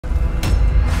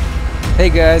Hey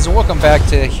guys, welcome back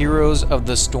to Heroes of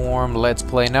the Storm Let's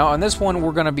Play. Now on this one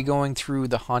we're going to be going through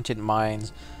the Haunted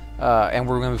Mines and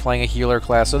we're going to be playing a healer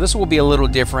class. So this will be a little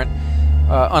different,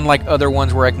 unlike other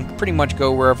ones where I can pretty much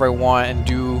go wherever I want and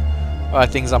do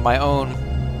things on my own.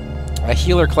 A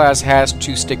healer class has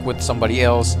to stick with somebody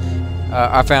else.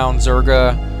 I found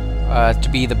Rehgar to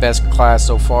be the best class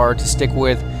so far to stick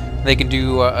with. They can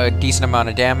do a decent amount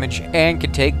of damage and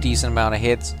can take decent amount of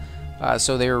hits.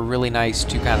 So they were really nice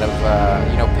to kind of,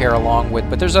 pair along with.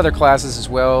 But there's other classes as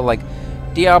well, like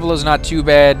Diablo's not too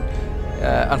bad.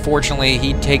 Unfortunately,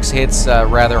 he takes hits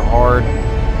rather hard,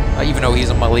 even though he's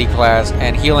a melee class,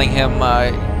 and healing him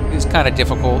is kind of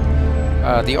difficult.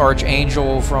 The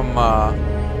Archangel from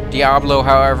Diablo,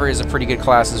 however, is a pretty good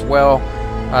class as well.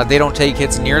 They don't take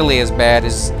hits nearly as bad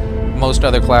as most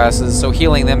other classes, so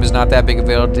healing them is not that big of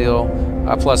a deal.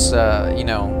 Plus,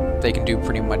 they can do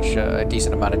pretty much a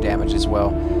decent amount of damage as well.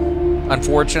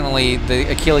 Unfortunately,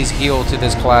 the Achilles heel to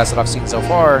this class that I've seen so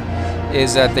far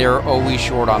is that they're always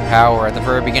short on power. At the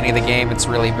very beginning of the game, it's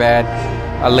really bad.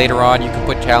 Later on, you can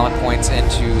put talent points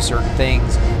into certain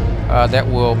things that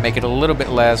will make it a little bit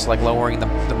less, like lowering the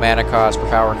mana cost or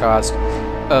power cost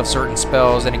of certain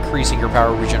spells and increasing your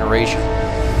power regeneration.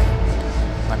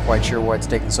 Not quite sure why it's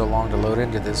taking so long to load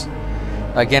into this.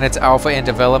 Again, it's alpha in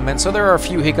development, so there are a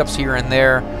few hiccups here and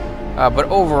there. But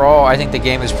overall, I think the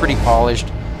game is pretty polished.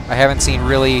 I haven't seen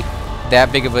really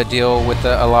that big of a deal with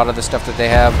a lot of the stuff that they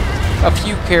have. A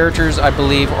few characters, I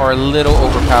believe, are a little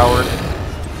overpowered.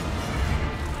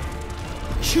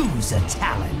 Choose a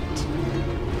talent.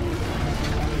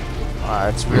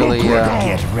 It's really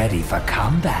get ready for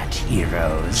combat,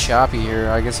 heroes. choppy here.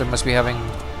 I guess they must be having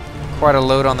quite a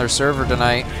load on their server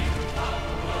tonight.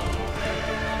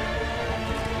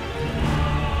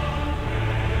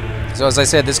 So as I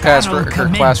said, this class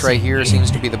right here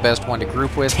seems to be the best one to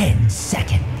group with. 10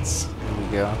 seconds. Here we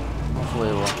go. Hopefully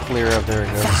it will clear up. There it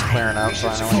goes. It's clearing out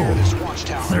finally.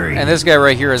 3, And this guy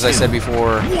right here, as I said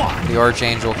before, the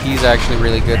Archangel, he's actually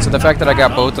really good. So the fact that I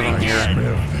got both of them here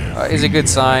is a good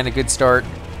sign, a good start.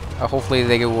 Hopefully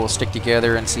they will stick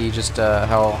together and see just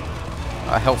how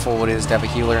helpful it is to have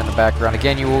a healer in the background.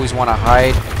 Again, you always want to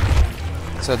hide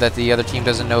so that the other team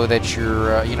doesn't know that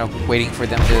you're, waiting for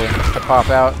them to pop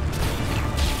out.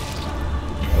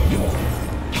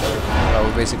 We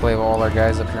basically have all our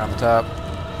guys up here on the top.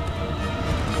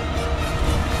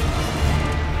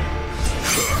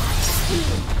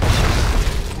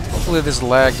 Hopefully this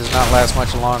lag does not last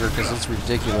much longer because it's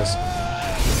ridiculous.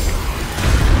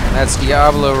 And that's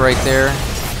Diablo right there,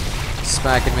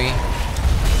 smacking me.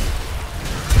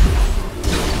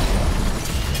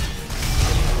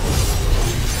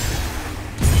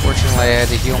 Fortunately, I had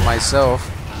to heal myself.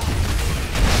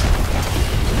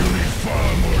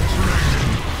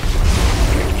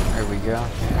 Go.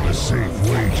 A safe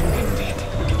wager.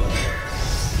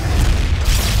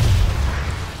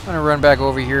 I'm gonna run back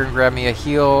over here and grab me a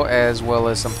heal as well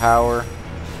as some power.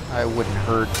 It wouldn't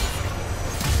hurt,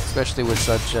 especially with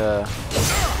such a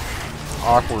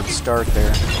awkward start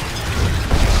there.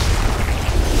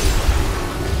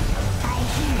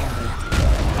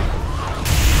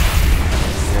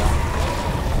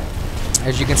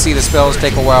 As you can see, the spells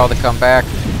take a while to come back.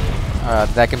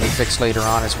 That can be fixed later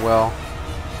on as well.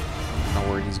 I don't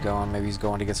know where he's going. Maybe he's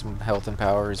going to get some health and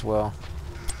power as well.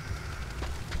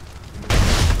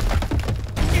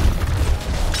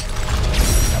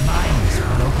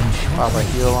 Pop a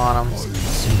heal on him.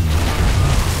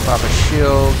 Pop a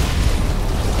shield.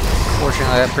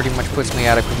 Fortunately, that pretty much puts me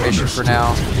out of commission for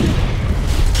now.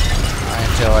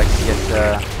 Until I can get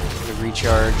the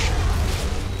recharge.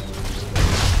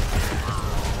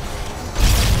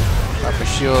 Pop a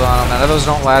shield on him. Now those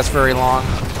don't last very long.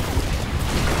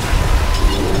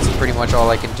 That's pretty much all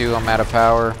I can do. I'm out of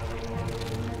power.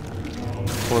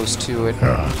 Close to it.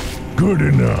 Good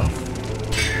enough.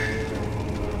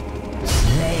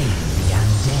 Slay the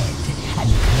undead and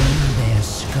clean their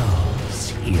skulls,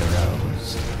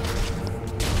 heroes.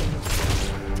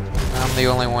 I'm the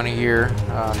only one here.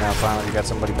 Oh, now finally we got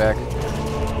somebody back.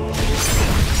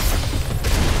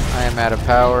 I am out of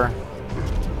power.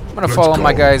 I'm gonna follow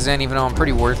my guys in, even though I'm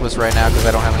pretty worthless right now because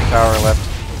I don't have any power left.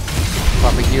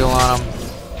 Pop a heal on them.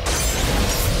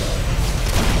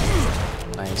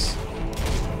 Nice.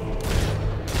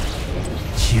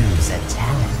 Choose a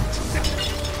talent.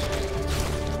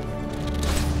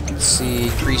 Let's see,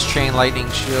 increase chain lightning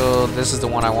shield. This is the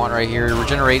one I want right here.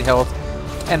 Regenerate health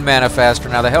and mana faster.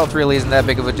 Now the health really isn't that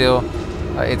big of a deal.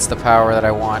 It's the power that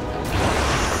I want.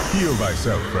 Heal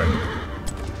thyself, friend.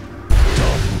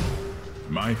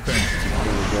 My thanks to you.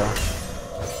 Here we go.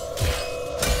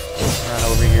 Run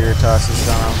over here, toss this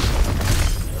on him.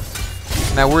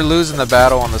 Now we're losing the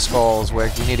battle on the skulls,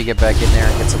 Wick. You need to get back in there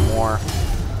and get some more.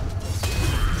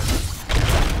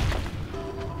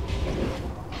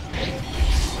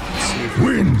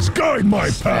 Winds guide my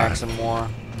Snag path. some more.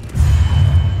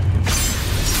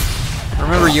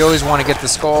 Remember, you always want to get the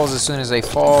skulls as soon as they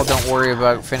fall. Don't worry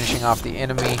about finishing off the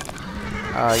enemy.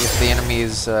 If the enemy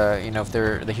is, you know, if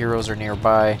the heroes are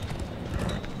nearby.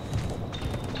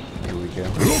 Here we go.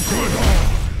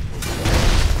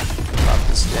 Drop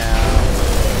this down.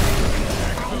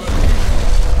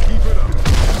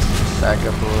 Back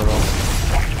up a little.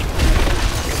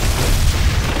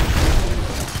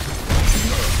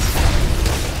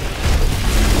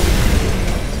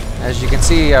 As you can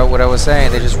see, what I was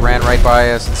saying, they just ran right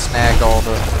by us and snagged all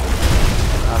the...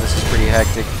 this is pretty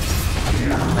hectic.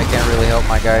 I can't really help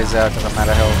my guys out because I'm out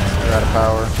of health. They're out of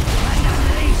power.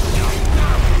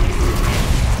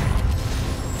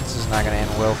 This is not going to end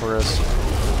well for us.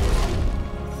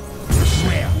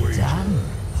 Well done.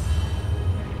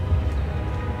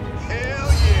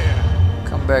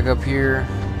 Come back up here.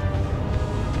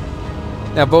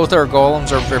 Now both our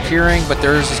golems are appearing, but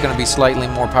theirs is going to be slightly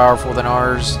more powerful than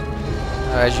ours.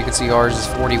 As you can see, ours is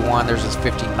 41, theirs is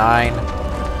 59.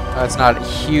 It's not a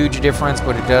huge difference,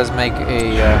 but it does make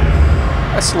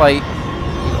a slight...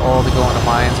 all to go into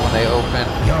mines when they open.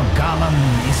 Your golem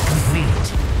is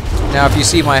complete. Now if you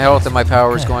see my health and my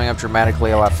power is going up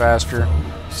dramatically a lot faster.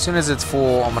 As soon as it's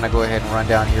full, I'm going to go ahead and run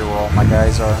down here where all my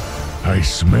guys are. I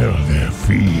smell their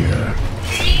fear.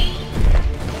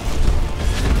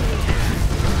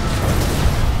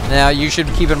 Now, you should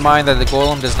keep in mind that the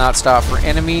golem does not stop for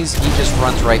enemies. He just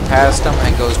runs right past them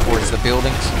and goes towards the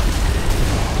buildings.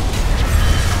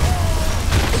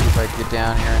 See if I can get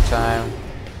down here in time.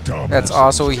 That's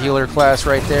also a healer class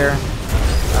right there.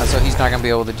 So he's not going to be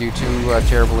able to do too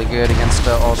terribly good against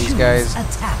all these guys.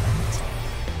 Choose a talent.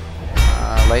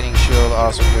 Lightning shield,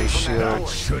 also good shield.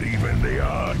 Should even the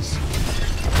odds.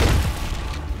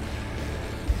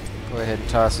 Go ahead and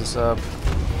toss this up.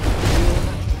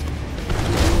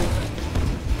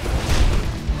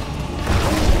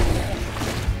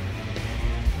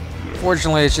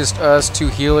 Fortunately, it's just us, two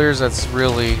healers. That's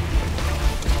really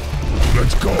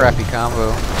Let's go. crappy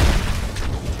combo.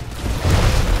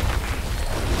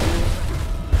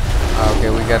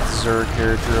 Okay, we got the Zerg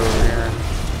character over here.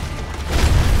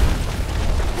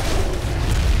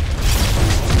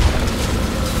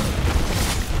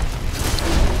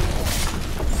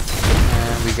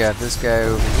 And we got this guy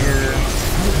over here.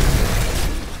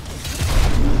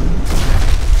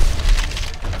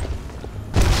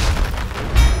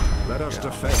 Let us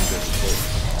defend this fort.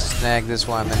 Snag this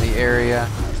one in the area.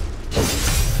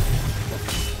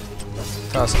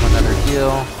 Toss him another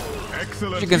heal.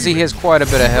 Excellent. As you can see, he has quite a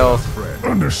bit of health.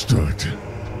 Understood.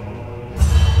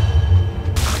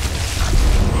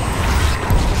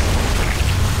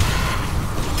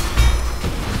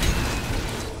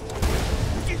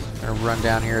 Gonna run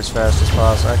down here as fast as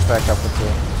possible. In fact, I'll put the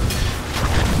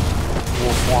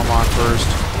wolf form on first.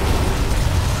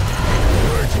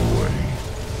 Right away.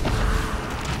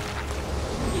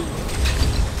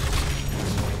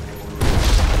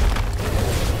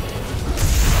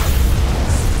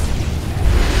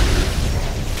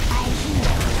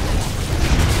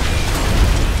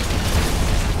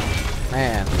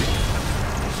 Man.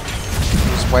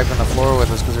 He's wiping the floor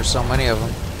with us because there's so many of them.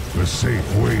 The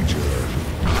safe wager.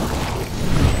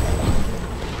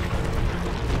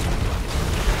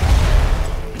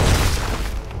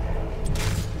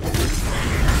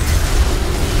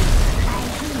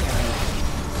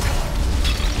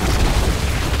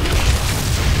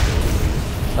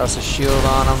 Toss a shield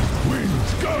on him.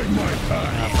 Winds guide my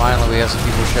path. Finally, we have some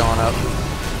people showing up.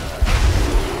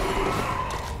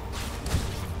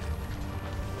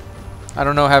 I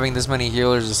don't know, having this many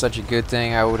healers is such a good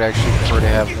thing. I would actually prefer to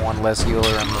have one less healer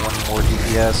and one more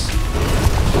DPS.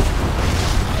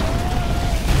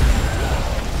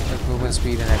 Like movement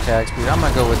speed and attack speed. I'm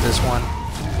gonna go with this one.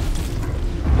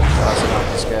 Toss it on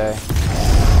this guy.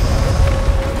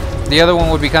 The other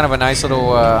one would be kind of a nice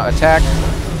little attack.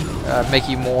 Make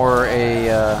you more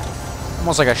a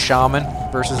almost like a shaman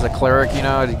versus a cleric, you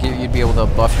know. You'd be able to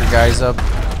buff your guys up.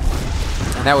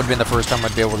 And that would have been the first time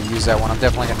I'd be able to use that one. I'm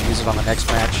definitely going to use it on the next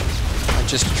match,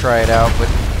 just to try it out. But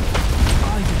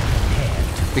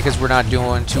because we're not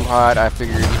doing too hot, I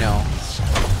figured, you know,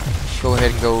 go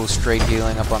ahead and go straight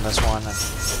healing up on this one.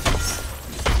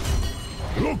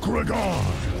 Look, Rehgar.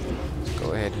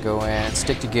 Go ahead and go in and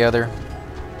stick together.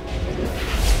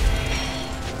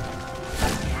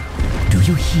 Do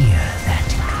you hear that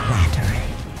clattering?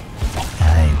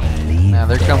 I believe. Now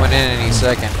they're coming in any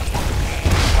second.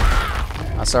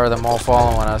 I saw them all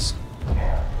following us.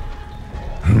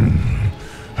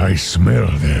 I smell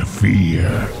their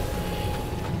fear.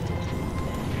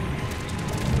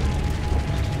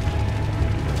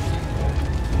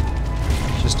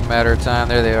 Just a matter of time.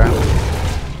 There they are.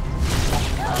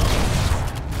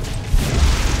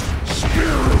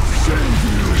 Spirit save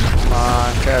you. Come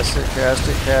on, cast it, cast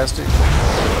it, cast it.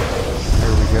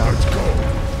 There we go. Let's go.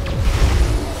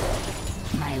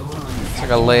 It's like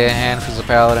a lay of hand for the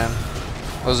paladin.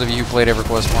 Those of you who played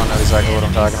EverQuest 1 know exactly what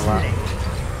I'm talking about.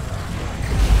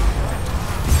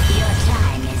 Your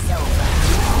time is over.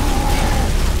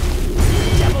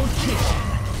 Double kill.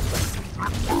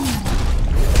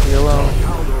 Heal him.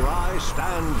 Calderai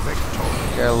stand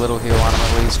victorious. Got a little heal on him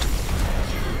at least.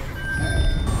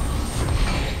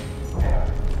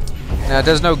 Now it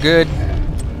does no good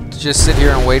to just sit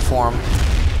here and wait for him.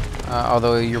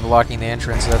 Although you're blocking the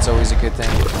entrance, that's always a good thing.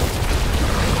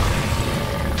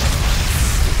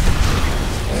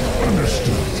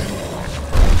 Understood.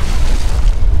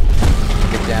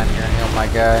 Get down here and heal my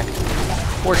guy.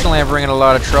 Fortunately, I'm bringing a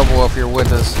lot of trouble up here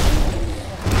with us.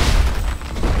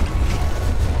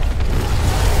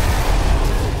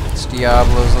 It's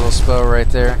Diablo's little spell right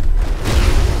there.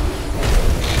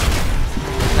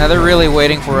 Now they're really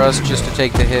waiting for us just to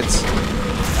take the hits,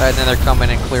 and then they're coming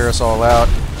and clear us all out.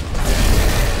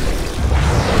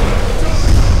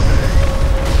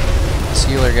 This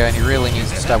healer guy, he really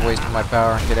needs to stop wasting my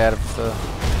power and get out of the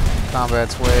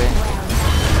combat's way.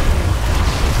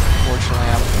 Fortunately,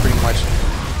 I'm pretty much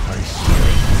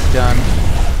done.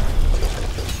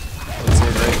 That's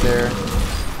it right there.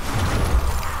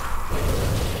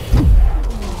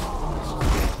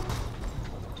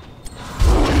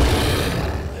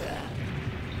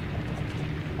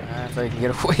 If I can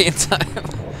get away in time.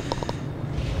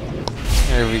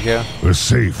 There we go. A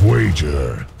safe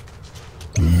wager.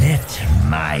 Let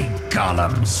my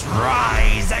golems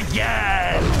rise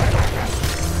again!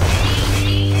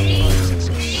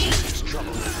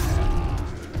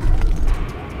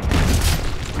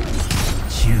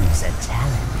 Choose a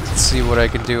talent. Let's see what I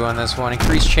can do on this one.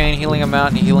 Increase chain healing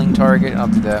amount and healing target. I'll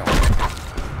do that one.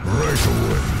 Right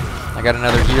away. I got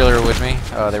another healer with me.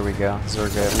 Oh, there we go.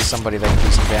 Zorga, at least somebody that can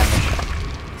do some damage.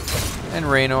 And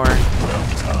Raynor.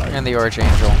 And the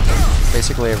Archangel.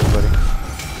 Basically everybody. Go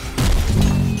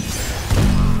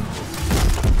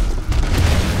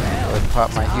ahead and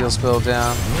pop my heal spell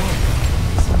down.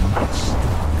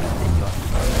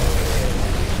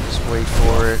 Just wait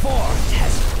for it.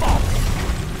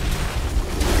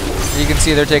 You can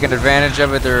see they're taking advantage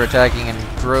of it. They're attacking in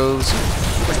droves,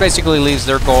 which basically leaves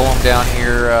their golem down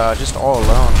here just all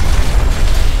alone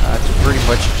to pretty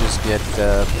much just get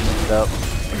beaten up.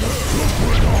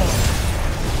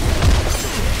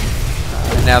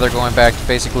 And now they're going back to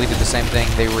basically do the same thing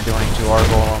they were doing to our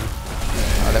golem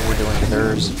that we're doing to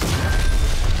theirs. We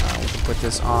can put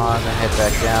this on, then head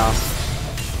back down.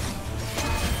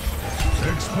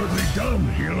 Expertly done,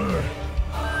 healer.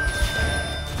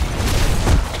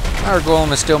 Our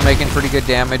golem is still making pretty good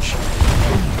damage.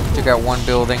 Took out one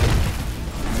building.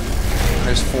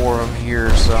 There's 4 of them here,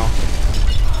 so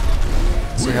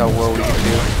let's see how well we can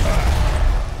do.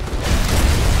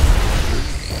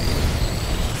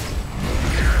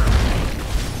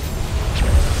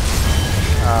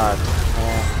 Man,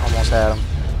 almost had him.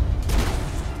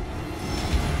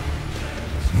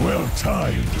 Well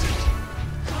timed.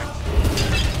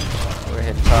 Go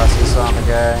ahead and toss this on the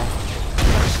guy.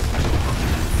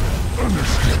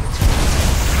 Understood.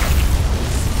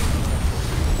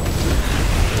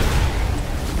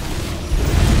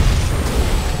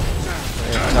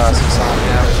 Toss this on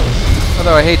him.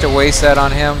 Although I hate to waste that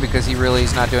on him because he really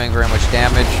is not doing very much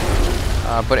damage.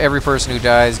 But every person who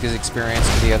dies gives experience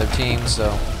to the other team,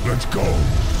 so. Let's go.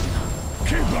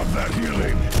 Keep up that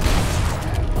healing.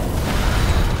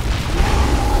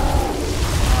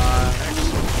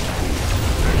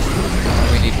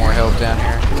 We need more help down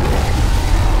here.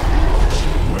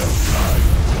 Well timed.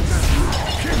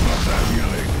 Keep up that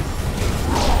healing.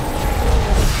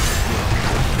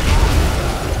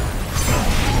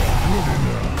 Good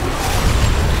enough.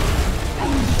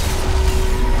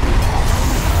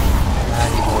 I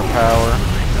need more power.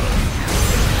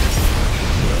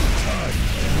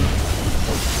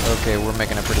 Okay, we're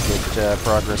making a pretty good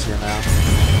progress here now.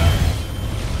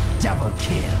 Double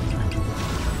kill.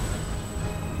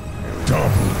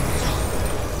 Double.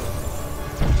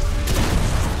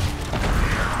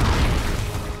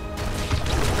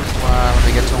 Come on, let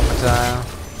me get to him in time.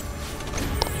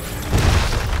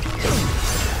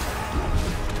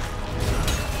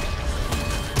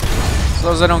 As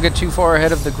long as I don't get too far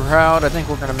ahead of the crowd, I think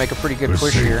we're going to make a pretty good A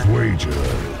push safe here. wager.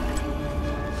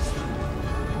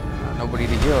 Nobody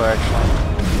to heal, actually.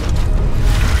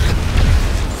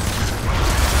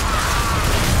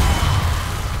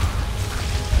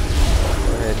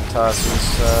 toss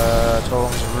his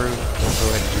totems of root. We'll go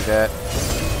ahead and do that.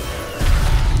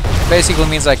 Basically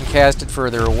means I can cast it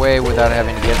further away without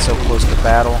having to get so close to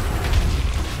battle.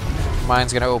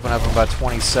 Mine's going to open up in about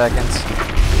 20 seconds.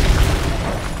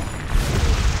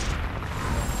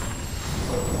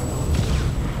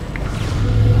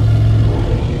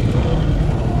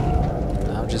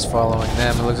 I'm just following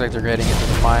them. It looks like they're heading into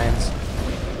the mines.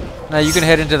 Now you can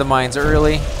head into the mines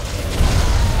early,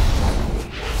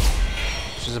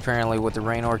 which is apparently what the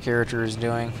Rehgar character is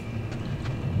doing.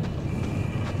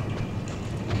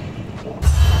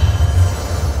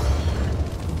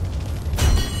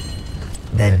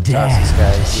 The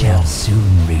dead shall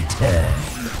soon return.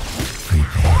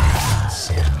 Prepare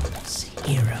yourselves,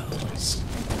 heroes.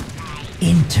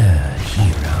 Enter,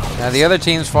 heroes. Now the other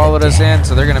teams followed us in,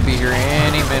 so they're going to be here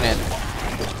any minute.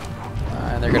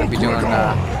 And they're going to be doing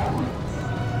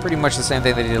pretty much the same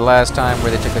thing they did last time,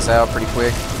 where they took us out pretty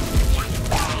quick.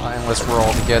 Unless we're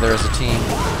all together as a team.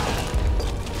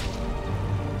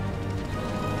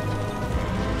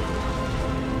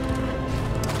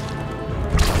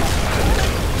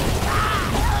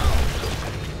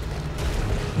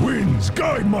 Winds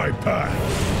guide my path.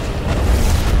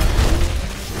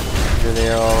 Here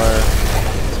they all are.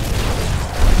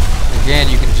 Again,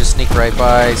 you can just sneak right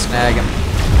by, snag them.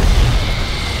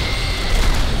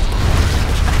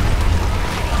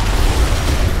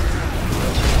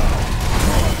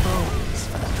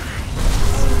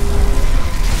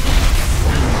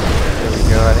 There we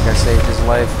go, I think I saved his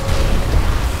life.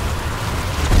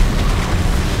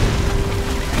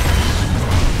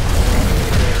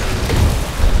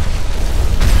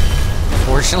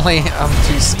 Unfortunately, I'm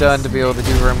too stunned to be able to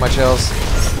do very much else.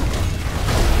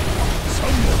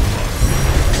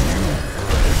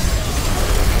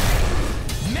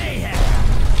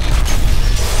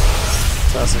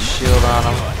 Toss a shield on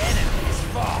him.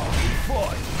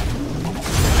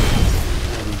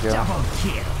 There we go.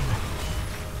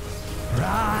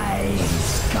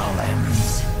 Rise,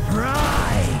 golems.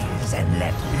 Rise and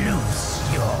let loose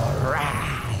your wrath.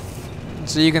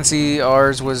 So you can see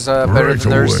ours was better than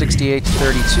theirs, 68 to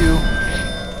 32. Go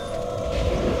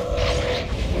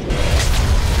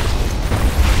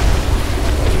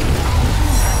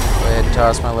ahead and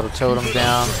toss my little totem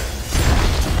down.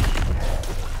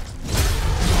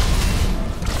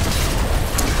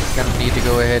 Gonna need to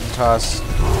go ahead and toss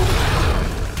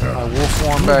my wolf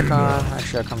form back on.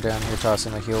 Actually, I'll come down here,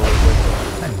 tossing the heal real quick.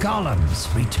 The golems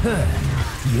return.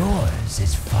 Yours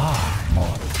is far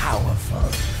more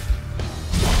powerful.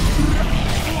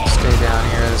 Stay down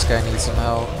here, this guy needs some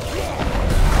help.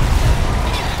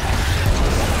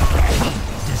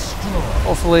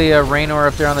 Hopefully Rehgar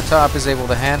up there on the top is able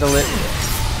to handle it.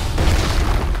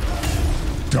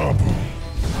 Double.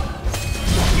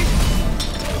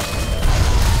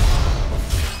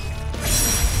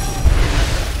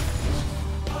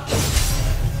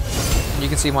 You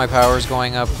can see my power's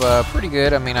going up pretty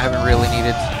good. I mean, I haven't really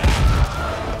needed...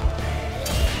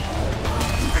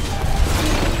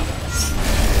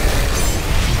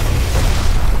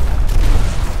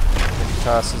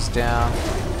 Tosses down.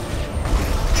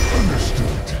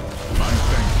 Understood. My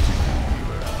thanks to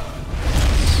you.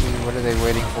 Let's see, what are they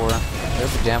waiting for? They're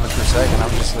the damage per second.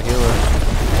 I'm just the healer.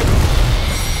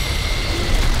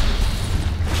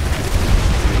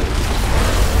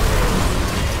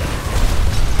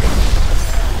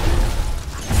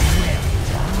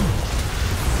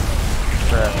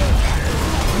 Crap.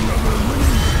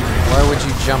 Why would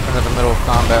you jump into the middle of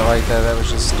combat like that? That was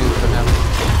just stupid of him.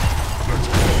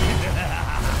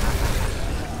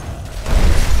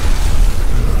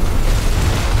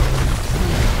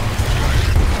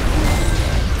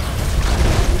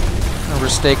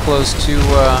 Stay close to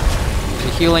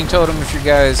the healing totem if you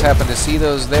guys happen to see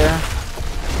those there.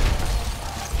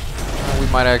 We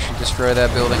might actually destroy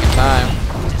that building in time.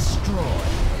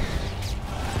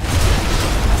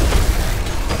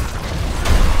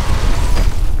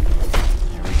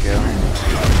 There we go.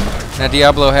 Now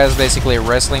Diablo has basically a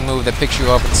wrestling move that picks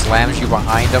you up and slams you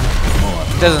behind him.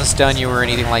 It doesn't stun you or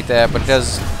anything like that, but it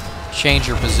does change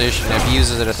your position. If he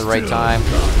uses it at the right time,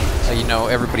 you know,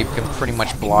 everybody can pretty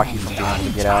much block you from being able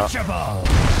to get out.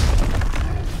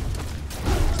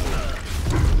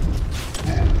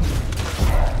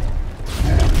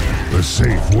 A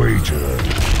safe wager.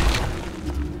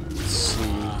 Let's see.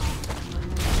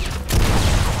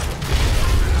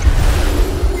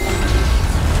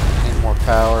 Need more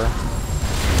power.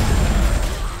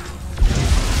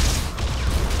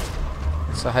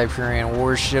 It's a Hyperion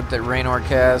warship that Rehgar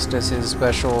cast as his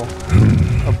special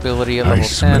ability at level 10.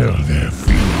 Smell their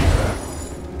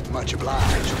fear. Much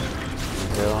obliged.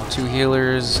 There we go. 2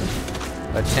 healers,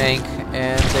 a tank,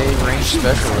 and a ranged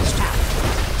specialist.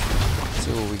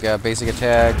 So we got basic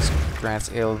attacks, grants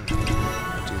ill. Do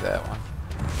that one.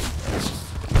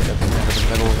 Get up here into the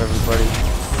middle of everybody.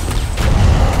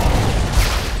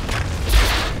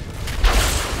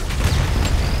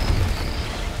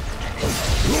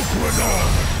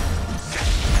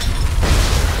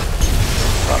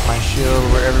 Pop my shield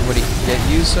where everybody can get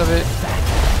use of it.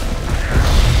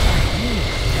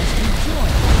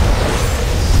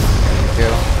 There you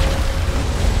go.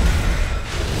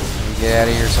 Let me get out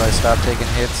of here so I stop taking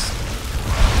hits.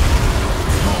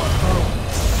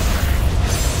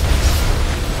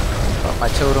 Put my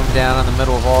totem down in the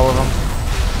middle of all of them.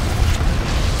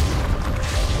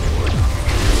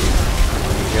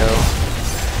 There you go.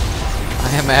 I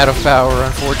am out of power,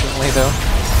 unfortunately, though.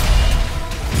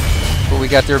 But we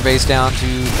got their base down to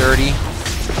 30.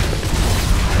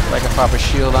 I can pop a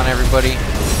shield on everybody.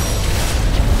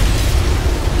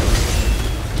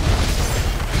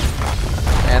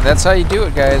 And that's how you do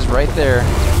it, guys, right there.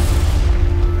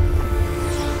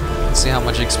 Let's see how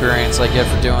much experience I get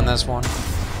for doing this one.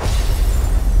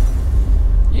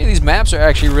 Yeah, these maps are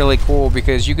actually really cool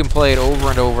because you can play it over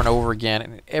and over and over again,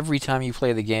 and every time you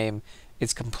play the game,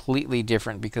 it's completely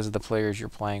different because of the players you're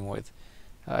playing with.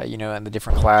 You know, and the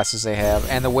different classes they have,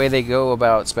 and the way they go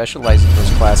about specializing those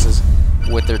classes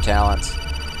with their talents.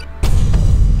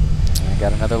 I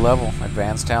got another level,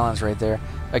 advanced talents right there.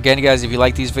 Again, guys, if you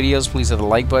like these videos, please hit the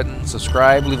like button,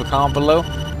 subscribe, leave a comment below,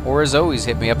 or as always,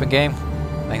 hit me up in game.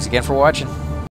 Thanks again for watching.